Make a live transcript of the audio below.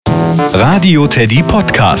Radio Teddy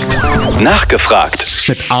Podcast. Nachgefragt.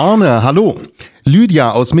 Mit Arne, hallo.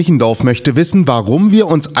 Lydia aus Michendorf möchte wissen, warum wir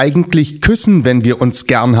uns eigentlich küssen, wenn wir uns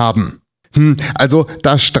gern haben. Also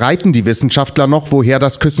da streiten die Wissenschaftler noch, woher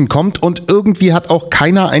das Küssen kommt, und irgendwie hat auch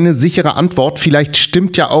keiner eine sichere Antwort. Vielleicht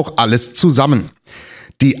stimmt ja auch alles zusammen.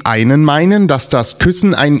 Die einen meinen, dass das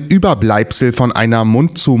Küssen ein Überbleibsel von einer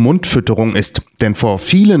Mund-zu-Mund-Fütterung ist. Denn vor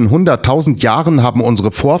vielen 100.000 Jahren haben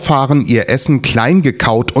unsere Vorfahren ihr Essen klein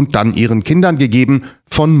gekaut und dann ihren Kindern gegeben,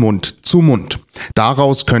 von Mund zu Mund.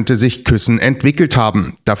 Daraus könnte sich Küssen entwickelt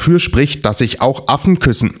haben. Dafür spricht, dass sich auch Affen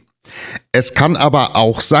küssen. Es kann aber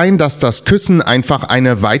auch sein, dass das Küssen einfach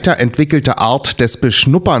eine weiterentwickelte Art des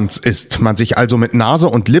Beschnupperns ist. Man sich also mit Nase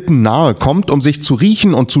und Lippen nahe kommt, um sich zu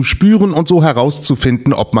riechen und zu spüren und so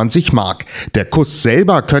herauszufinden, ob man sich mag. Der Kuss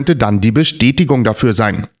selber könnte dann die Bestätigung dafür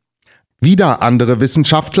sein. Wieder andere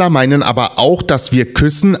Wissenschaftler meinen aber auch, dass wir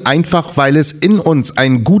küssen, einfach weil es in uns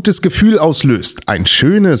ein gutes Gefühl auslöst. Ein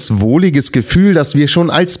schönes, wohliges Gefühl, das wir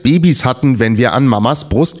schon als Babys hatten, wenn wir an Mamas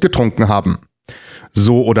Brust getrunken haben.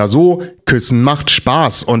 So oder so, Küssen macht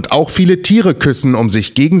Spaß, und auch viele Tiere küssen, um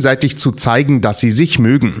sich gegenseitig zu zeigen, dass sie sich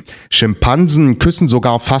mögen. Schimpansen küssen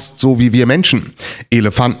sogar fast so wie wir Menschen.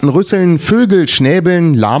 Elefanten rüsseln, Vögel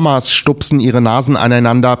schnäbeln, Lamas stupsen ihre Nasen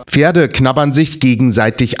aneinander, Pferde knabbern sich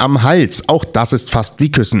gegenseitig am Hals, auch das ist fast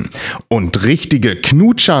wie Küssen. Und richtige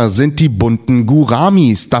Knutscher sind die bunten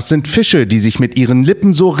Guramis, das sind Fische, die sich mit ihren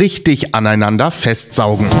Lippen so richtig aneinander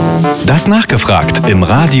festsaugen. Das Nachgefragt im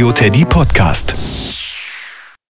Radio Teddy Podcast.